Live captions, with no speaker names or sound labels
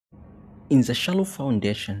In the shallow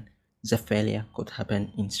foundation, the failure could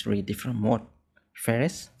happen in three different modes.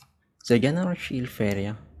 First, the general shear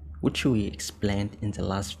failure, which we explained in the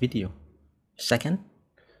last video. Second,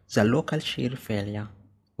 the local shear failure,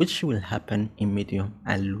 which will happen in medium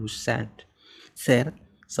and loose sand. Third,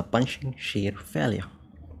 the bunching shear failure.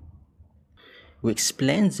 We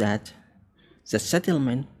explained that the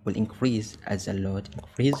settlement will increase as the load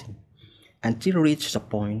increasing until reach the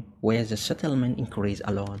point where the settlement increase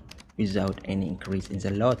alone without any increase in the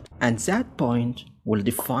load, and that point will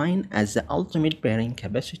define as the ultimate bearing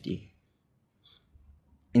capacity.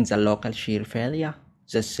 In the local shear failure,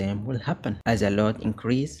 the same will happen. As the load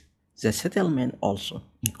increase, the settlement also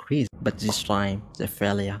increase, but this time the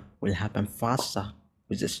failure will happen faster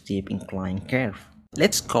with a steep incline curve.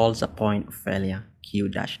 Let's call the point of failure Q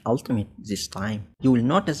dash ultimate this time. You will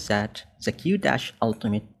notice that the Q dash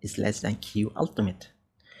ultimate is less than Q ultimate.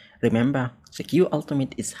 Remember, the Q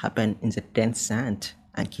ultimate is happen in the dense sand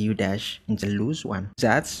and Q dash in the loose one.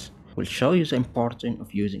 That will show you the importance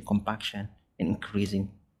of using compaction and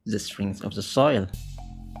increasing the strength of the soil.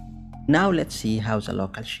 Now let's see how the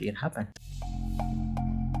local shear happens.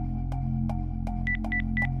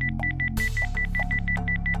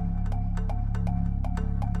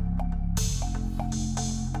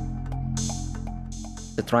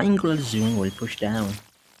 The triangular zone will push down,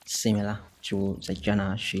 similar to the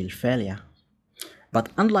general shear failure. But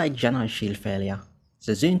unlike general shear failure,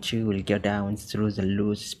 the zone 2 will go down through the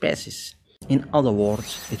loose spaces. In other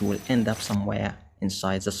words, it will end up somewhere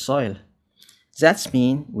inside the soil. That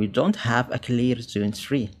means we don't have a clear zone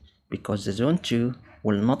 3 because the zone 2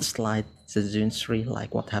 will not slide the zone 3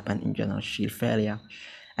 like what happened in general shear failure,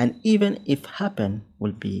 and even if happen,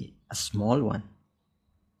 will be a small one.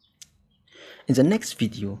 In the next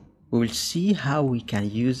video, we will see how we can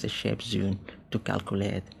use the shape zone to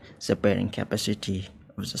calculate the bearing capacity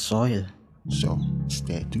of the soil. So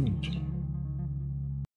stay tuned.